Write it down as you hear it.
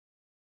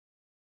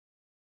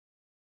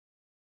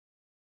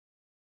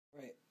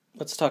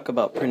Let's talk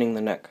about printing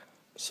the neck.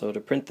 So to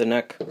print the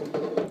neck,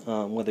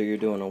 whether you're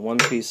doing a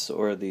one-piece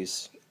or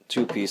these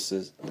two-piece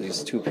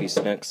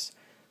necks,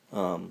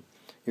 you're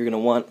going to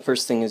want,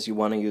 first thing is you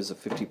want to use a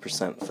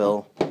 50%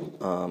 fill.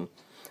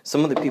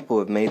 Some of the people who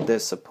have made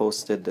this have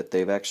posted that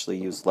they've actually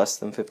used less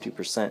than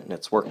 50% and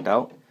it's worked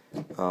out.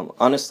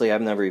 Honestly,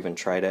 I've never even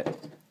tried it.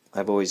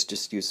 I've always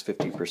just used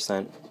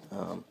 50%.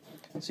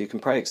 So you can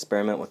probably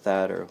experiment with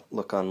that or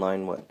look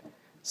online what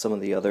some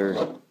of the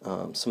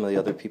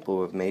other people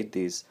who have made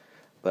these.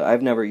 But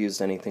I've never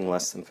used anything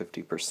less than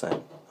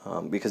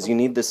 50% because you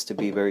need this to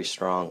be very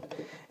strong,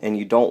 and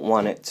you don't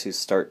want it to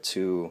start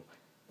to,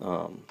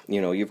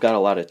 you've got a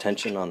lot of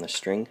tension on the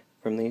string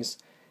from these,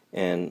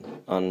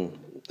 and on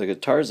the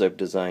guitars I've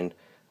designed,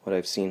 what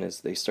I've seen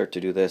is they start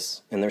to do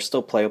this, and they're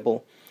still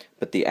playable,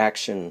 but the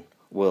action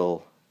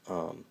will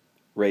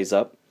raise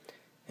up,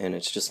 and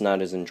it's just not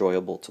as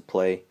enjoyable to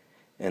play.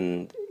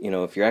 And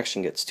if your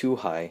action gets too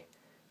high,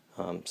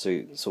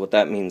 so what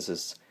that means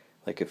is,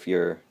 like if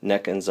your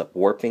neck ends up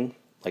warping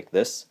like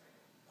this,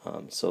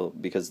 so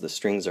because the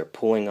strings are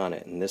pulling on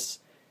it in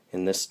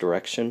this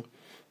direction,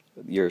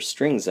 your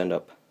strings end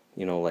up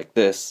like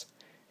this,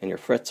 and your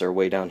frets are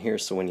way down here.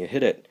 So when you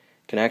hit it,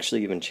 it can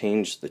actually even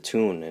change the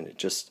tune, and it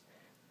just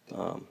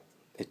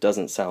it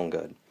doesn't sound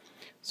good.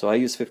 So I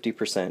use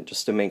 50%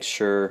 just to make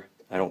sure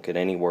I don't get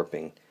any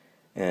warping,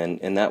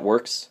 and that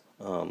works.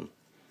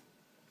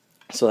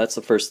 So that's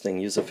the first thing.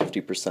 Use a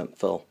 50%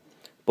 fill,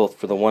 both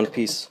for the one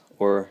piece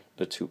or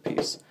the two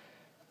piece.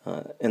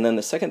 And then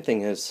the second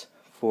thing is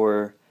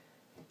for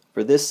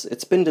this,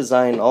 it's been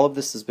designed, all of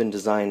this has been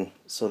designed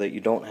so that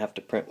you don't have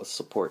to print with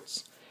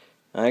supports.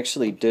 I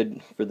actually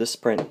did for this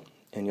print,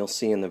 and you'll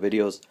see in the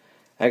videos,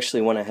 I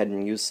actually went ahead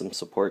and used some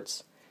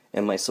supports,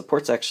 and my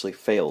supports actually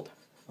failed,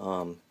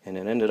 and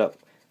it ended up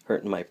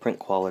hurting my print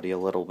quality a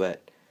little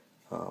bit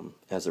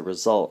as a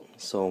result.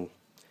 So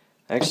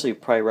I actually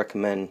probably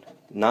recommend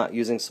not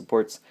using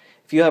supports.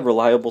 If you have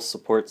reliable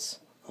supports,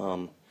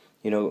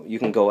 you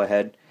can go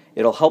ahead.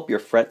 It'll help your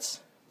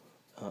frets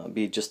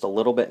be just a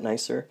little bit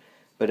nicer,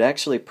 but it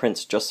actually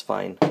prints just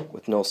fine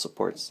with no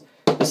supports.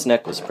 This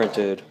neck was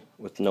printed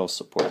with no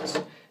supports,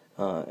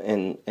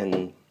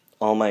 and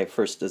all my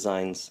first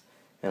designs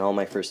and all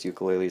my first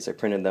ukuleles, I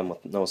printed them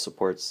with no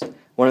supports.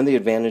 One of the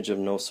advantages of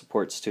no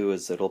supports too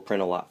is it'll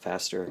print a lot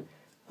faster,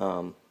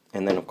 and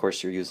then of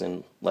course you're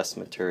using less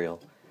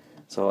material.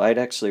 So I'd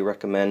actually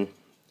recommend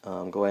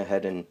go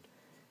ahead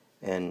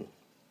and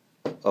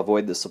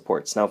avoid the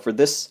supports. Now for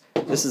this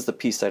is the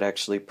piece I'd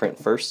actually print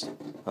first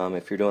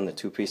if you're doing the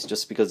two-piece,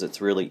 just because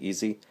it's really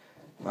easy.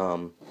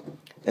 And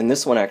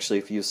this one actually,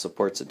 if you use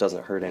supports, it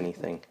doesn't hurt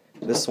anything.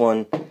 This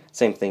one,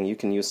 same thing, you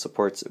can use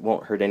supports, it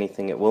won't hurt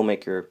anything, it will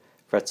make your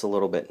frets a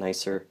little bit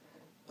nicer,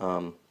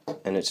 and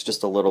it's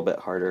just a little bit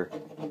harder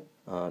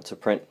to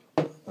print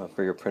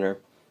for your printer,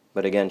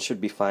 but again,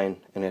 should be fine,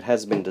 and it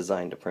has been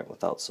designed to print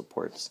without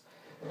supports.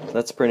 So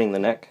that's printing the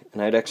neck,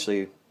 and I'd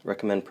actually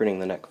recommend printing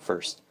the neck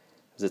first,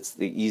 because it's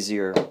the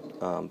easier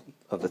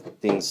of the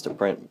things to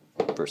print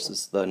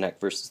versus the neck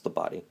versus the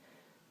body.